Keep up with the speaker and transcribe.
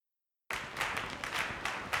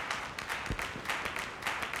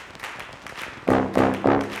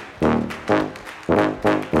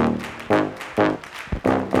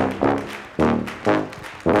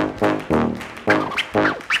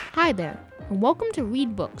Hi there, and welcome to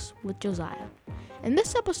Read Books with Joziah. In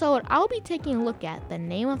this episode, I'll be taking a look at The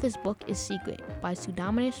Name of This Book is Secret by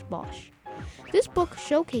Pseudonymous Bosch. This book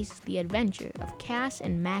showcases the adventure of Cass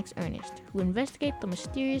and Max Ernest, who investigate the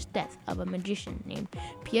mysterious death of a magician named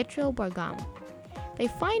Pietro Bergamo. They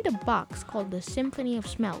find a box called the Symphony of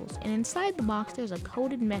Smells, and inside the box there's a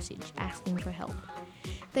coded message asking for help.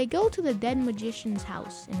 They go to the dead magician's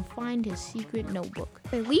house and find his secret notebook.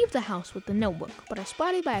 They leave the house with the notebook, but are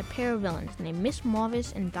spotted by a pair of villains named Miss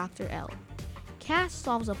Marvis and Dr. L. Cass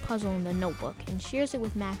solves a puzzle in the notebook and shares it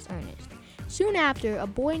with Max Ernest. Soon after, a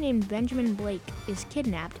boy named Benjamin Blake is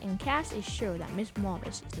kidnapped, and Cass is sure that Miss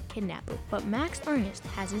Marvis is the kidnapper, but Max Ernest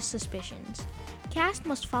has his suspicions. Cass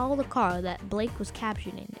must follow the car that Blake was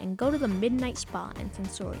captured in and go to the Midnight Spa in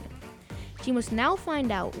Sensorium. She must now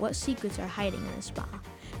find out what secrets are hiding in the spa.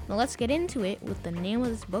 Now let's get into it with The Name of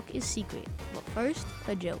This Book is Secret. But first,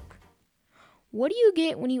 a joke. What do you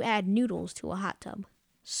get when you add noodles to a hot tub?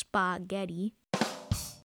 Spaghetti.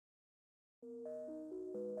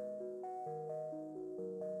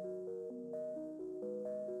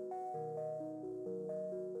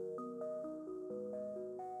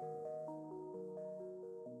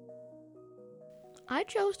 I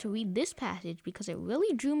chose to read this passage because it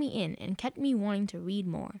really drew me in and kept me wanting to read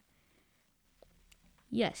more.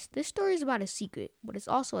 Yes, this story is about a secret, but it's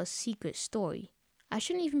also a secret story. I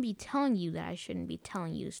shouldn't even be telling you that I shouldn't be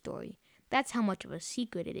telling you the story. That's how much of a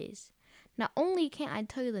secret it is. Not only can't I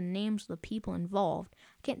tell you the names of the people involved,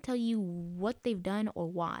 I can't tell you what they've done or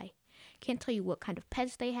why. Can't tell you what kind of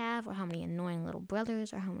pets they have, or how many annoying little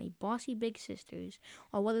brothers, or how many bossy big sisters,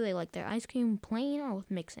 or whether they like their ice cream plain or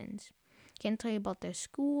with mix-ins. Can't tell you about their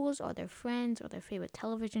schools, or their friends, or their favorite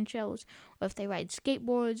television shows, or if they ride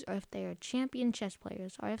skateboards, or if they are champion chess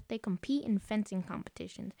players, or if they compete in fencing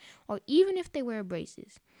competitions, or even if they wear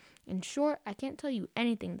braces. In short, I can't tell you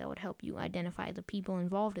anything that would help you identify the people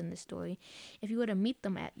involved in this story if you were to meet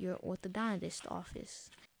them at your orthodontist office.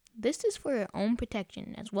 This is for your own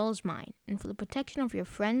protection as well as mine, and for the protection of your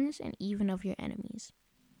friends and even of your enemies.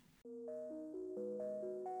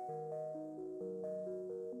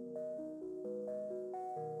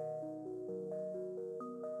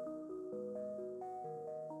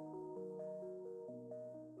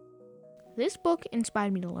 This book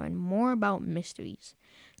inspired me to learn more about mysteries.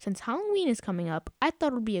 Since Halloween is coming up, I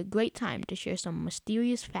thought it would be a great time to share some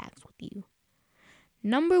mysterious facts with you.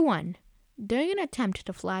 Number 1. During an attempt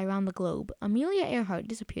to fly around the globe, Amelia Earhart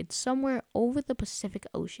disappeared somewhere over the Pacific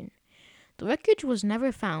Ocean. The wreckage was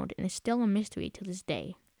never found and is still a mystery to this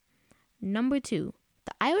day. Number 2.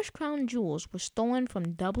 The Irish crown jewels were stolen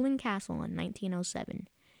from Dublin Castle in 1907.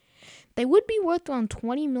 They would be worth around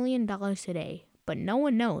 $20 million today, but no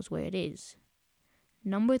one knows where it is.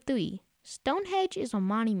 Number 3. Stonehenge is a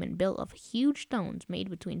monument built of huge stones made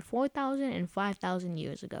between 4,000 and 5,000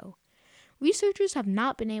 years ago. Researchers have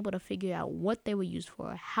not been able to figure out what they were used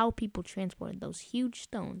for or how people transported those huge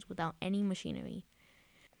stones without any machinery.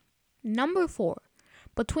 Number 4.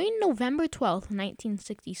 Between November 12,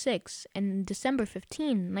 1966 and December 15,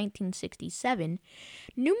 1967,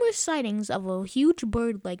 numerous sightings of a huge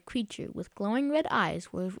bird-like creature with glowing red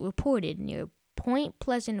eyes were reported near Point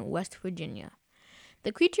Pleasant, West Virginia.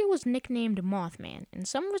 The creature was nicknamed Mothman, and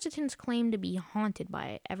some residents claim to be haunted by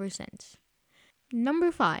it ever since.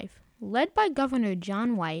 Number 5. Led by Governor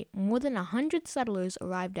John White, more than 100 settlers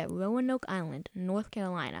arrived at Roanoke Island, North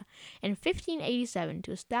Carolina, in 1587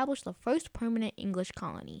 to establish the first permanent English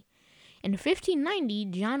colony. In 1590,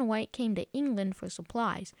 John White came to England for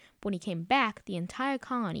supplies, but when he came back, the entire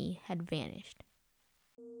colony had vanished.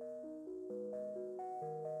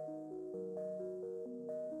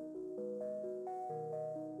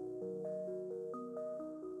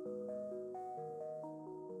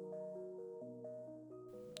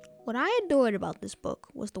 What I adored about this book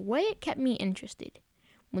was the way it kept me interested.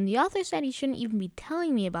 When the author said he shouldn't even be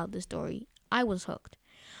telling me about the story, I was hooked.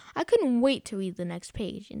 I couldn't wait to read the next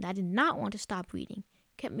page, and I did not want to stop reading.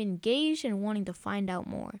 It kept me engaged and wanting to find out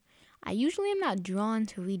more. I usually am not drawn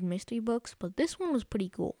to read mystery books, but this one was pretty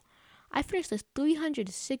cool. I finished this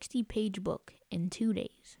 360-page book in 2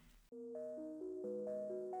 days.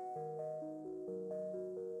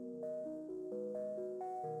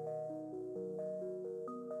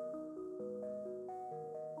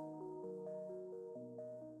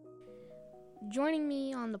 Joining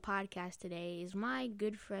me on the podcast today is my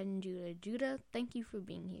good friend Judah. Judah, thank you for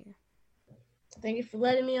being here. Thank you for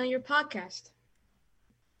letting me on your podcast.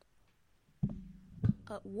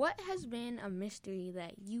 What has been a mystery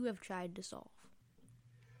that you have tried to solve?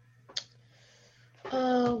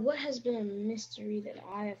 What has been a mystery that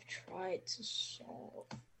I have tried to solve?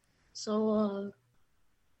 So,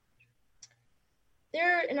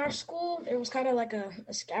 there in our school, there was kind of like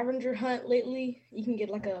a scavenger hunt lately. You can get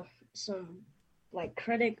like some like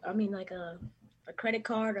credit. I mean, like a credit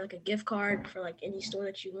card or like a gift card for like any store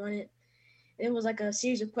that you wanted. And it was like a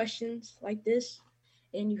series of questions like this,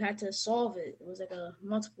 and you had to solve it. It was like a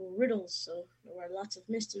multiple riddles, so there were lots of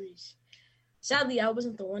mysteries. Sadly, I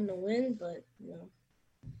wasn't the one to win, but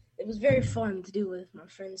it was very fun to do with my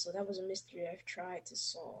friends. So that was a mystery I've tried to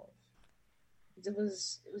solve. It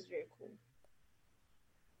was very cool.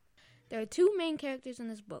 There are two main characters in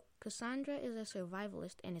this book. Cassandra is a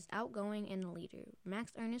survivalist and is outgoing and a leader.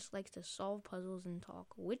 Max Ernest likes to solve puzzles and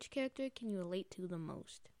talk. Which character can you relate to the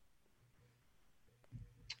most?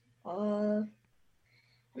 I'm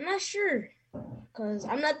not sure, cause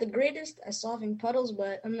I'm not the greatest at solving puzzles,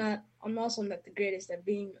 but I'm also not the greatest at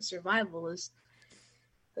being a survivalist,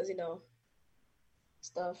 cause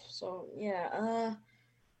stuff. So yeah,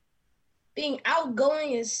 being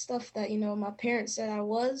outgoing is stuff that my parents said I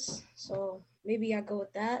was, so maybe I go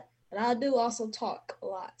with that. But I do also talk a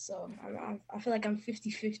lot, so I feel like I'm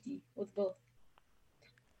 50-50 with both.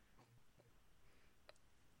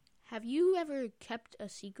 Have you ever kept a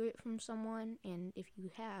secret from someone? And if you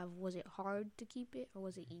have, was it hard to keep it or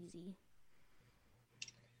was it easy?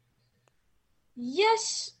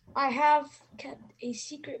 Yes, I have kept a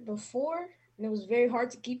secret before, and it was very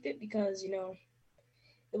hard to keep it because it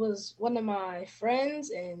was one of my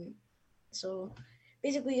friends, and so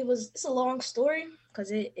basically it's a long story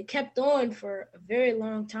because it kept on for a very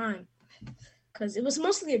long time because it was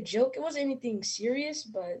mostly a joke. It wasn't anything serious,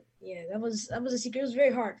 but yeah, that was a secret. It was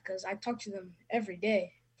very hard because I talked to them every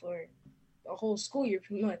day for a whole school year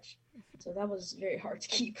pretty much, so that was very hard to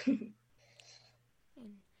keep.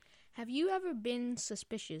 Have you ever been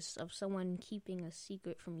suspicious of someone keeping a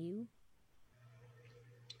secret from you?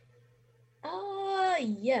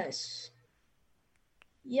 Yes.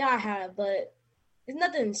 Yeah, I have, but it's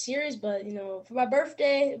nothing serious. But for my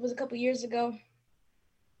birthday, it was a couple years ago.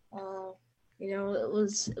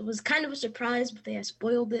 It was kind of a surprise, but they had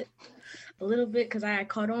spoiled it a little bit because I had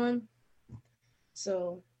caught on.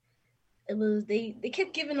 So it was they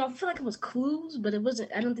kept giving off. I feel like it was clues, but it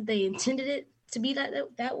wasn't. I don't think they intended it to be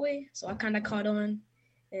that way. So I kind of caught on,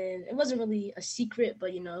 and it wasn't really a secret, but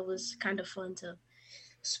it was kind of fun to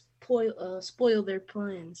spoil their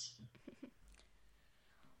plans.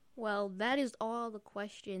 Well, that is all the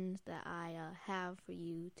questions that I have for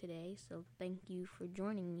you today. So thank you for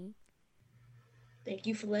joining me. Thank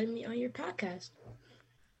you for letting me on your podcast.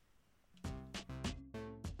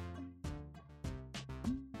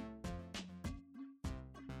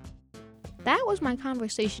 That was my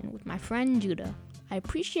conversation with my friend Judah. I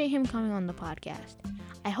appreciate him coming on the podcast.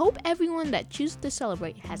 I hope everyone that chooses to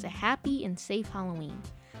celebrate has a happy and safe Halloween.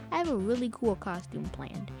 I have a really cool costume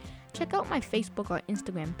planned. Check out my Facebook or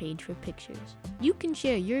Instagram page for pictures. You can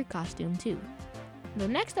share your costume too. The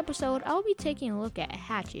next episode, I'll be taking a look at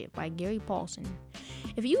Hatchet by Gary Paulson.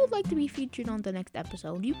 If you would like to be featured on the next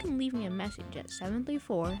episode, you can leave me a message at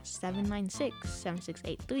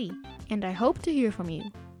 734-796-7683, and I hope to hear from you.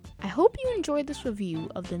 I hope you enjoyed this review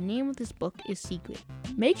of The Name of This Book is Secret.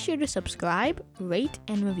 Make sure to subscribe, rate,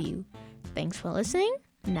 and review. Thanks for listening.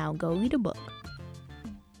 Now go read a book.